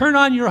 turn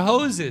on your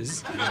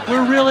hoses.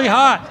 We're really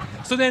hot.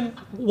 So then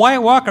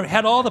Wyatt Walker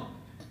had all the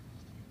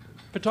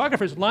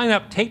photographers line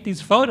up, take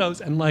these photos,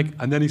 and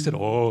then he said,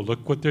 oh,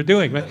 look what they're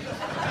doing. Right?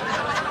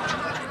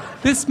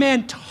 This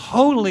man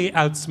totally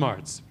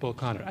outsmarts Bull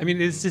Connor. I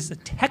mean, it's just a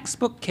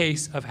textbook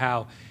case of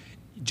how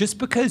just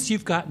because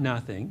you've got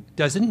nothing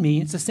doesn't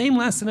mean, it's the same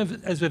lesson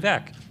as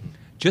Vivek.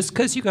 Just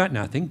because you got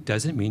nothing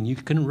doesn't mean you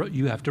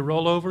have to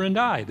roll over and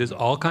die. There's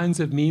all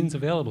kinds of means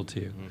available to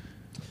you.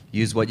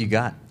 Use what you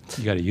got.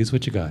 You got to use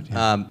what you got.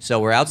 Yeah. So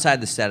we're outside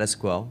the status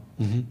quo,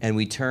 and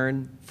we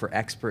turn for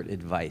expert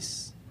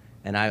advice.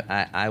 And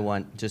I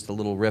want just a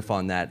little riff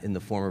on that in the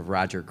form of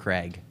Roger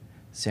Craig,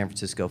 San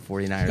Francisco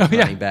 49ers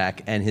running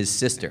back, and his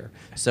sister.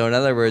 So in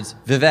other words,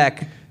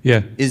 Vivek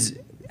is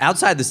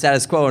outside the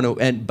status quo,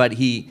 but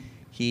he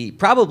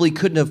probably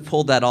couldn't have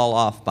pulled that all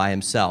off by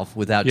himself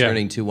without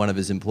turning to one of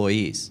his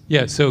employees.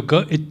 Yeah, so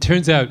it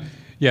turns out,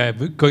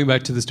 going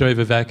back to the story of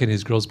Vivek and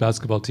his girls'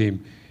 basketball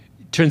team,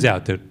 it turns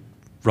out that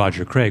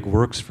Roger Craig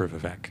works for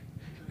Vivek.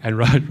 And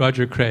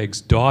Roger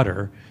Craig's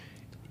daughter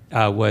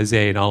was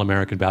an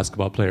All-American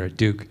basketball player at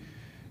Duke.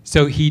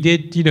 So he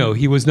did,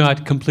 he was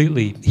not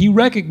completely, he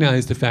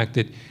recognized the fact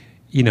that,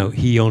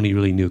 he only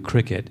really knew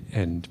cricket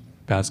and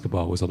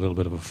basketball was a little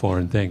bit of a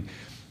foreign thing.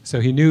 So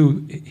he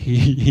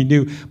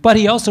knew, but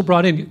he also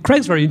brought in,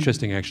 Craig's very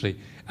interesting actually,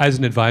 as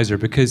an advisor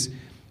because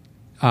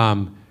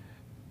the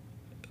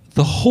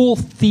whole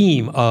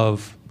theme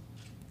of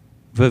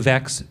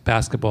Vivek's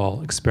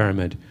basketball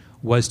experiment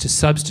was to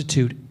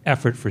substitute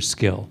effort for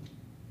skill.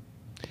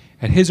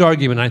 And his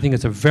argument, I think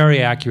it's a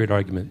very accurate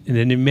argument, and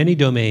in many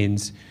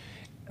domains,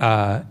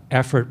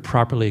 effort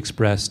properly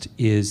expressed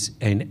is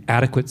an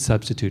adequate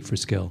substitute for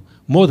skill,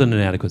 more than an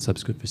adequate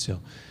substitute for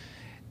skill.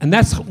 And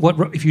that's what,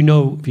 if you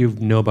know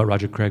about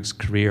Roger Craig's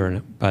career and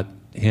about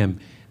him,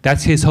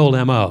 that's his whole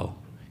MO.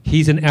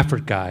 He's an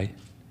effort guy,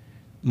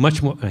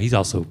 much more. He's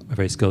also a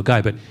very skilled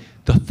guy, but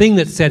the thing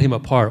that set him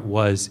apart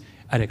was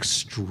an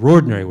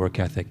extraordinary work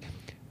ethic.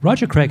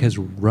 Roger Craig has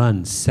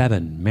run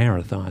 7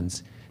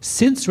 marathons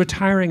since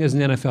retiring as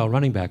an NFL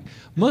running back.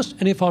 Most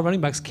NFL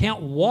running backs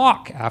can't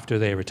walk after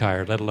they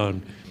retire, let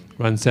alone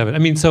run 7. I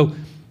mean, so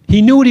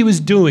he knew what he was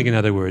doing, in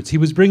other words. He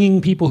was bringing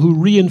people who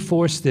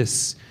reinforce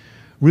this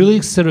really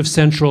sort of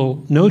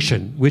central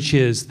notion, which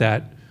is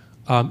that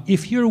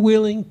if you're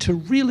willing to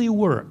really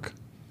work,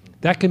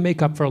 that can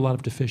make up for a lot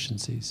of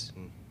deficiencies.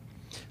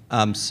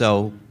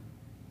 So,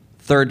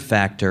 third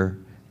factor,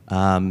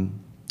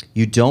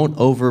 you don't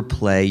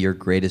overplay your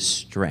greatest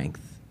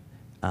strength.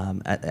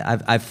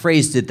 I've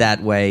phrased it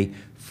that way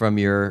from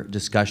your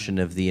discussion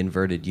of the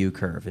inverted U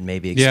curve, and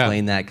maybe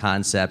explain that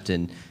concept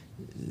and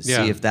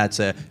see if that's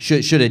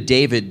should a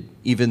David,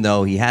 even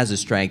though he has a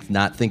strength,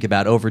 not think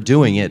about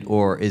overdoing it,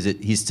 or is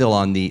it he's still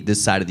on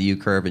this side of the U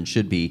curve and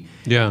should be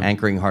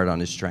anchoring hard on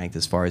his strength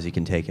as far as he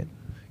can take it?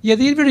 Yeah,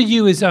 the inverted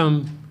U is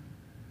a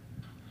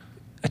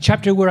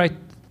chapter where I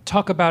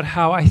talk about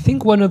how I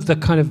think one of the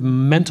kind of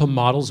mental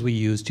models we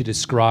use to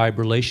describe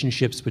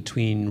relationships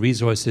between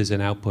resources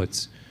and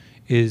outputs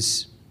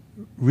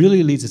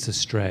really leads us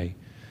astray.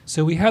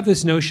 So we have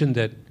this notion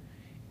that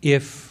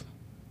if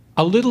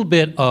a little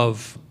bit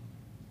of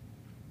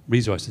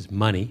resources,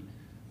 money,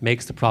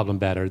 makes the problem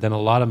better, then a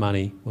lot of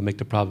money will make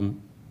the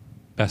problem,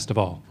 best of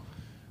all,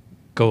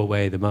 go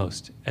away the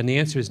most. And the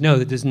answer is no,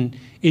 that doesn't.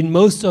 In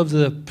most of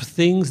the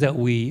things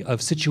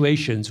of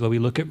situations where we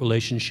look at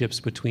relationships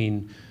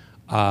between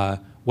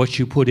what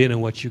you put in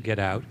and what you get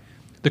out,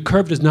 the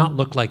curve does not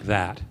look like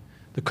that.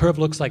 The curve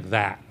looks like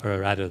that, or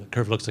rather, the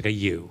curve looks like a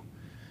U.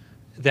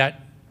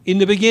 That in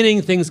the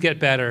beginning, things get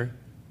better,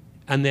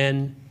 and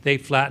then they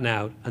flatten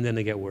out, and then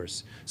they get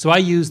worse. So I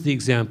use the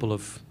example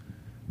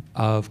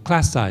of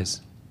class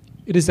size.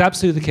 It is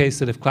absolutely the case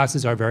that if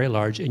classes are very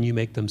large and you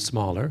make them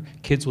smaller,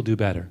 kids will do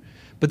better.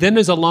 But then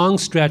there's a long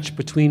stretch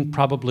between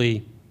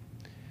probably,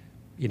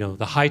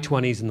 the high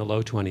 20s and the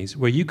low 20s,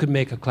 where you could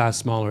make a class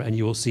smaller and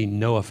you will see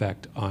no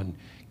effect on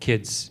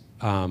kids'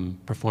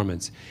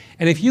 performance.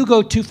 And if you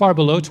go too far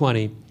below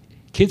 20,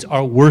 kids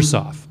are worse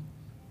off.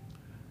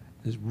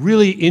 There's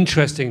really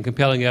interesting and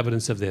compelling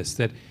evidence of this,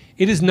 that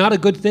it is not a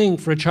good thing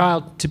for a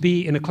child to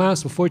be in a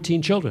class with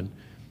 14 children,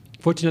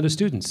 14 other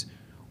students.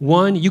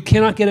 One, you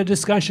cannot get a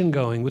discussion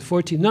going with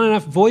 14, not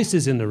enough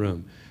voices in the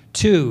room.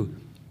 Two,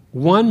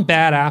 one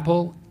bad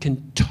apple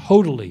can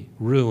totally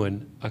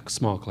ruin a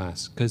small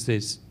class because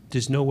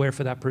there's nowhere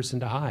for that person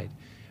to hide,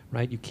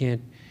 right? You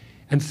can't.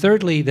 And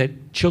thirdly,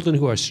 that children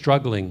who are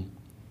struggling,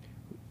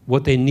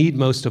 what they need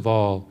most of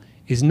all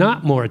is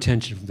not more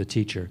attention from the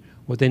teacher.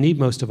 What they need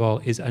most of all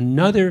is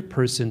another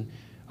person,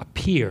 a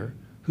peer,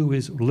 who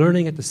is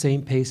learning at the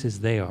same pace as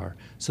they are,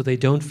 so they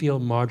don't feel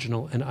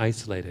marginal and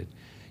isolated.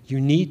 You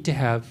need to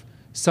have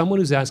someone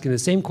who's asking the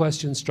same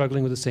questions,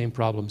 struggling with the same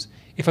problems.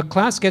 If a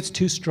class gets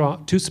too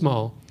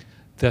small,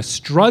 the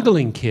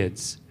struggling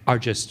kids are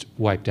just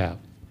wiped out.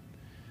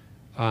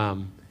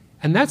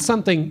 And that's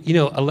something,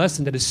 a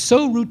lesson that is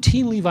so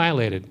routinely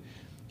violated.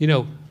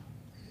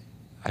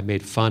 I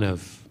made fun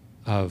of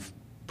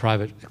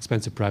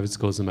expensive private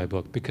schools in my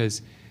book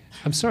because,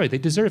 I'm sorry, they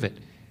deserve it.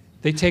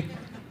 They take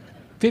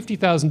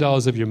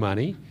 $50,000 of your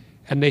money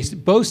and they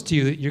boast to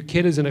you that your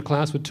kid is in a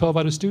class with 12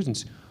 other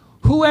students.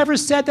 Whoever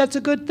said that's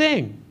a good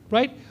thing,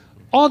 right?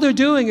 All they're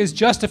doing is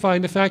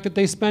justifying the fact that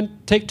they took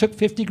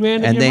 $50,000 of your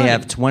money. And they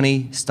have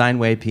 20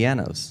 Steinway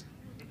pianos.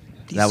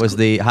 That was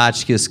the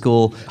Hotchkiss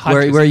school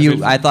where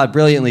you, I thought,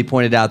 brilliantly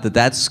pointed out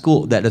that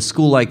a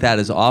school like that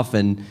is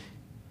often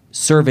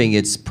serving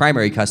its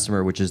primary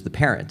customer, which is the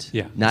parent,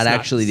 not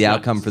actually the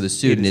outcome for the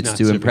student. It's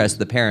to impress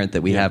the parent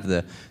that we have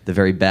the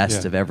very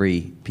best of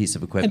every piece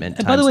of equipment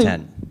and times by the way,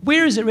 10.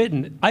 Where is it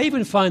written? I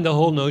even find the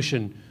whole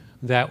notion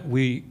that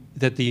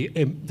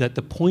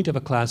the point of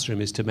a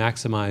classroom is to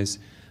maximize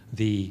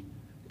the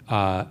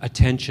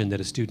attention that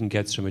a student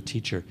gets from a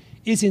teacher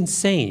is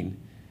insane.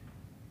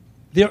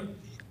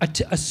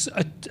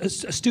 A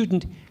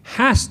student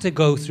has to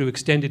go through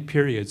extended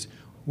periods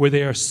where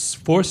they are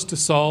forced to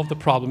solve the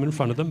problem in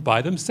front of them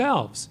by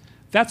themselves.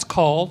 That's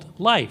called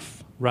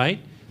life, right?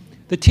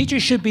 The teacher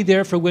should be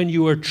there for when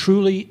you are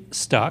truly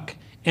stuck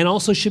and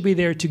also should be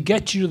there to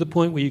get you to the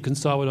point where you can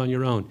solve it on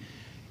your own.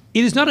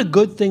 It is not a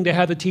good thing to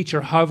have a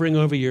teacher hovering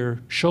over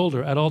your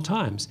shoulder at all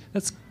times.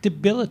 That's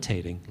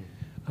debilitating.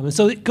 And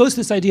so it goes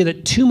to this idea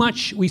that too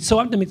much, we so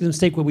often make the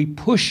mistake where we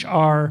push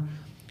our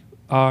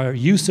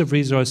use of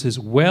resources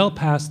well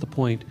past the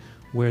point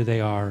where they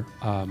are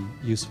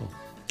useful.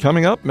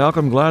 Coming up,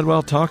 Malcolm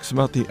Gladwell talks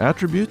about the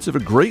attributes of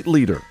a great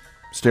leader.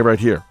 Stay right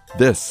here.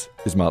 This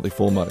is Motley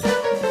Fool Money.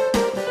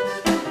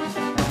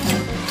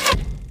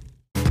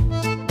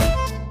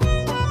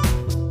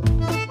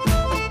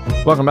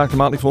 Welcome back to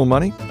Motley Fool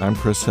Money. I'm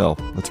Chris Hill.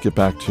 Let's get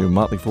back to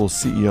Motley Fool's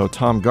CEO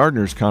Tom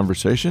Gardner's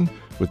conversation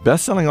with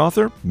best-selling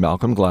author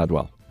Malcolm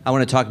Gladwell. I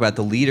want to talk about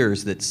the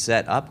leaders that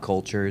set up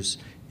cultures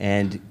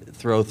and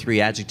throw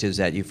 3 adjectives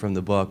at you from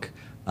the book.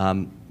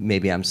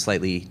 Maybe I'm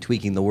slightly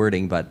tweaking the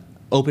wording, but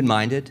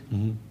open-minded,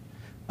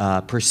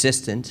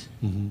 persistent,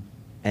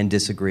 and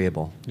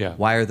disagreeable. Yeah.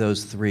 Why are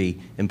those 3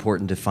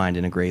 important to find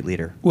in a great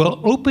leader?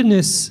 Well,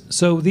 openness,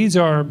 so this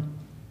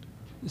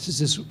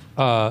is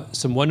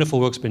some wonderful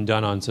work's been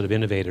done on sort of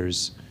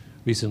innovators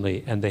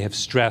recently, and they have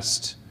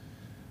stressed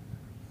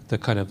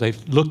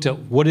they've looked at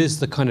what is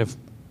the kind of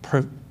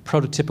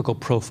prototypical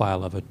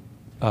profile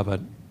of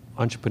an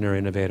entrepreneur,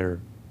 innovator,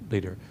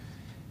 leader.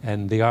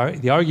 And the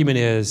argument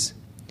is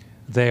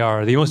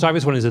the most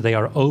obvious one is that they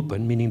are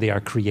open, meaning they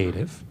are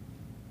creative.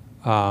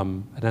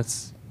 And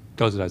that's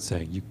goes without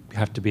saying. You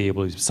have to be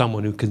able to be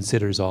someone who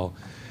considers all.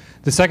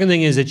 The second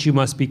thing is that you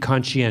must be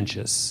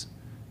conscientious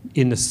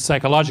in the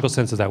psychological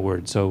sense of that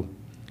word. So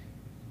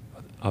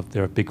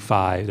there are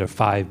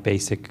 5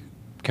 basic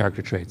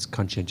character traits.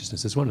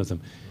 Conscientiousness is one of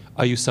them.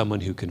 Are you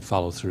someone who can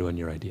follow through on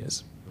your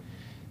ideas?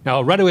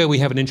 Now, right away, we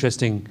have an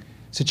interesting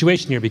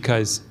situation here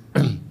because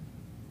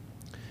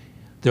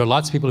there are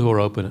lots of people who are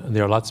open and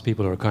there are lots of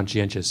people who are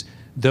conscientious.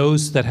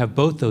 Those that have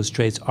both those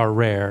traits are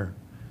rare,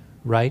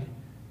 right?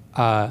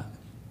 I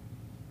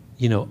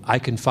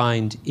can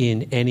find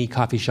in any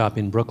coffee shop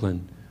in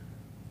Brooklyn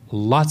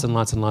lots and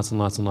lots and lots and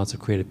lots and lots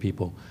of creative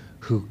people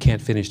who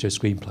can't finish their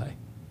screenplay.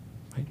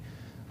 Right?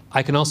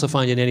 I can also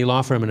find in any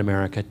law firm in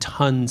America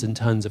tons and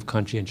tons of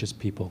conscientious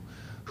people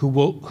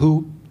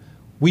who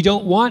we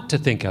don't want to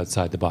think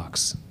outside the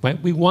box.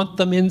 Right? We want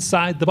them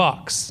inside the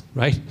box.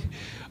 Right?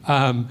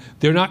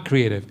 They're not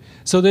creative.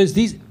 So there's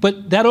these,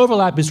 but that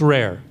overlap is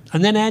rare.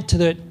 And then add to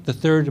the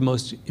third and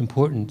most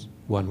important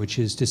one, which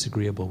is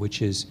disagreeable,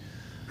 which is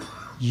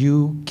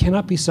you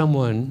cannot be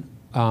someone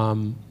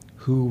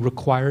who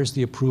requires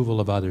the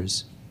approval of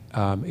others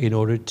in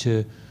order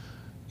to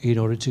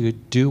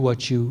do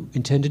what you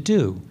intend to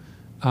do.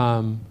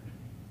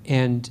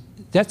 And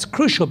that's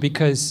crucial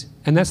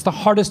and that's the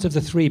hardest of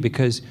the three,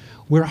 because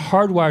we're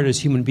hardwired as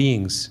human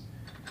beings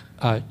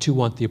to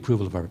want the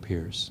approval of our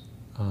peers.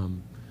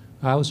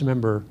 I always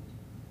remember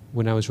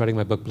when I was writing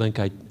my book, Blink,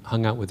 I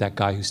hung out with that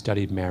guy who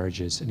studied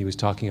marriages, and he was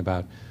talking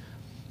about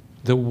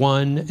the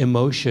one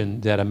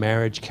emotion that a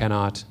marriage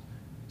cannot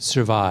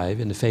survive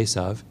in the face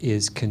of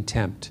is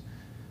contempt,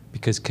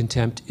 because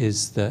contempt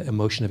is the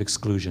emotion of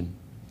exclusion.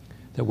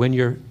 That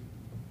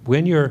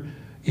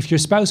if your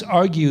spouse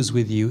argues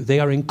with you,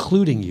 they are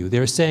including you.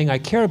 They're saying, I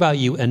care about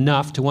you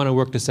enough to want to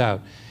work this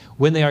out.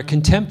 When they are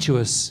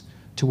contemptuous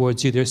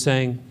towards you, they're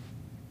saying,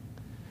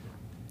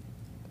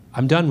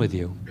 I'm done with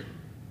you.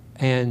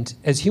 And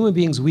as human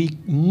beings, we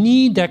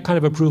need that kind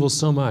of approval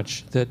so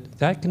much that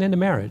can end a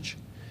marriage.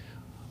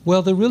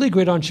 Well, the really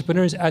great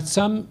entrepreneurs at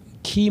some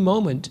key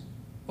moment,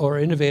 or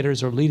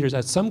innovators or leaders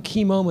at some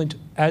key moment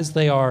as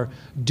they are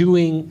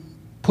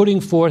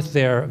putting forth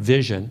their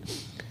vision,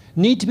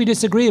 need to be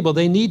disagreeable.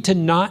 They need to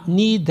not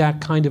need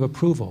that kind of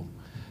approval.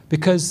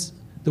 Because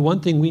the one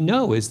thing we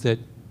know is that,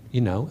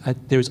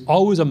 there's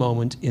always a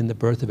moment in the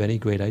birth of any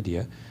great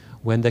idea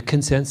when the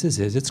consensus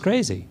is it's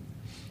crazy.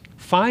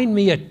 Find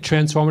me a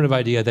transformative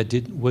idea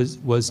that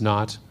was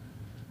not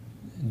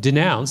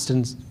denounced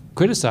and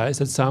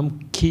criticized at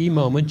some key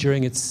moment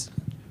during its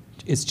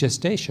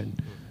gestation.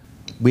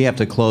 We have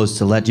to close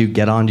to let you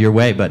get on to your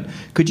way, but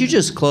could you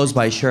just close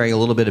by sharing a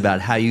little bit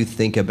about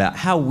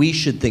how we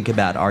should think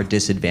about our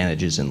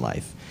disadvantages in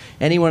life?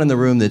 Anyone in the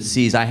room that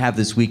sees, I have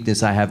this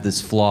weakness, I have this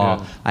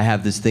flaw, I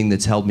have this thing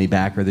that's held me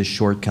back, or this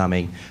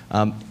shortcoming,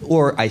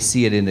 or I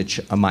see it in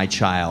my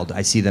child,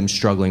 I see them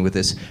struggling with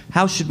this.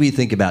 How should we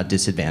think about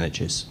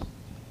disadvantages?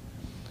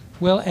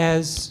 Well,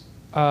 as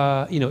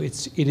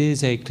it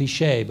is a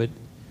cliche, but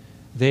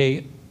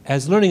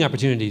as learning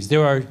opportunities,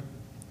 there are,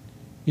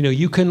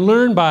 you can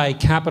learn by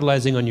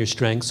capitalizing on your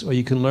strengths, or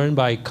you can learn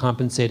by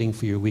compensating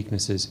for your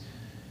weaknesses.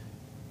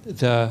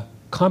 The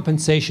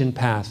compensation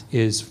path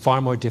is far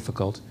more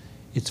difficult.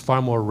 It's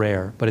far more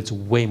rare, but it's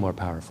way more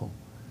powerful.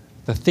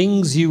 The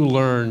things you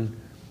learn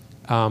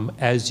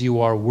as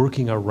you are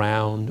working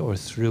around or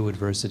through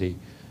adversity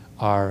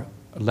are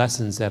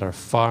lessons that are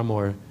far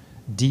more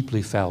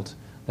deeply felt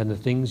than the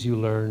things you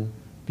learn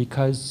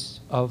because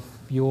of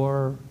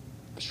your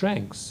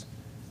strengths.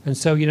 And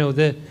so,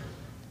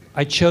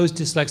 I chose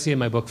dyslexia in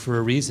my book for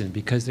a reason,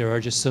 because there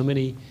are just so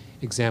many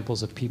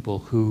examples of people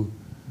who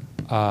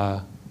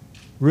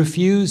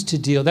refuse to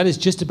deal. That is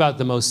just about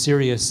the most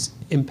serious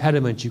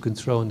impediment you can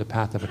throw in the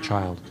path of a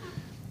child.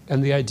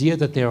 And the idea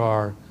that there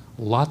are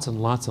lots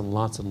and lots and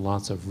lots and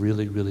lots of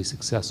really, really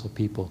successful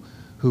people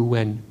who,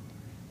 when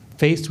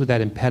faced with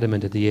that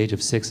impediment at the age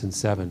of 6 and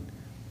 7,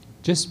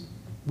 just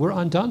were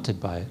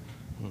undaunted by it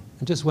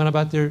and just went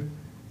about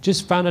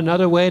just found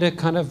another way to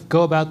kind of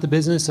go about the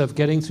business of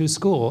getting through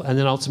school and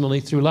then ultimately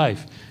through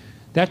life.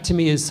 That to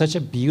me is such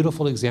a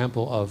beautiful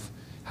example of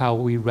how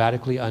we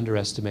radically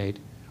underestimate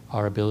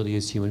our ability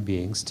as human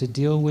beings to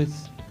deal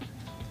with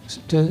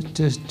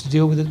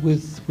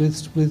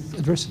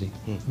adversity.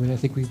 I mean, I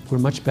think we're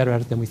much better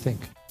at it than we think.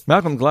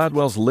 Malcolm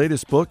Gladwell's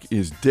latest book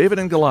is David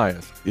and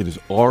Goliath. It is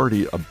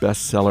already a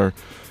bestseller,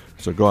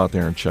 so go out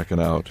there and check it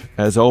out.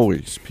 As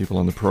always, people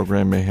on the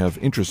program may have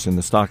interest in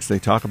the stocks they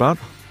talk about,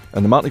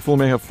 and the Motley Fool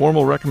may have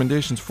formal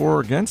recommendations for or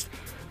against,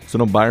 so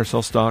don't buy or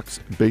sell stocks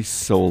based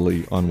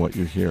solely on what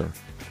you hear.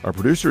 Our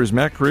producer is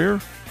Matt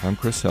Greer. I'm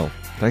Chris Hill.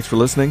 Thanks for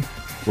listening.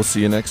 We'll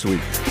see you next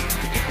week.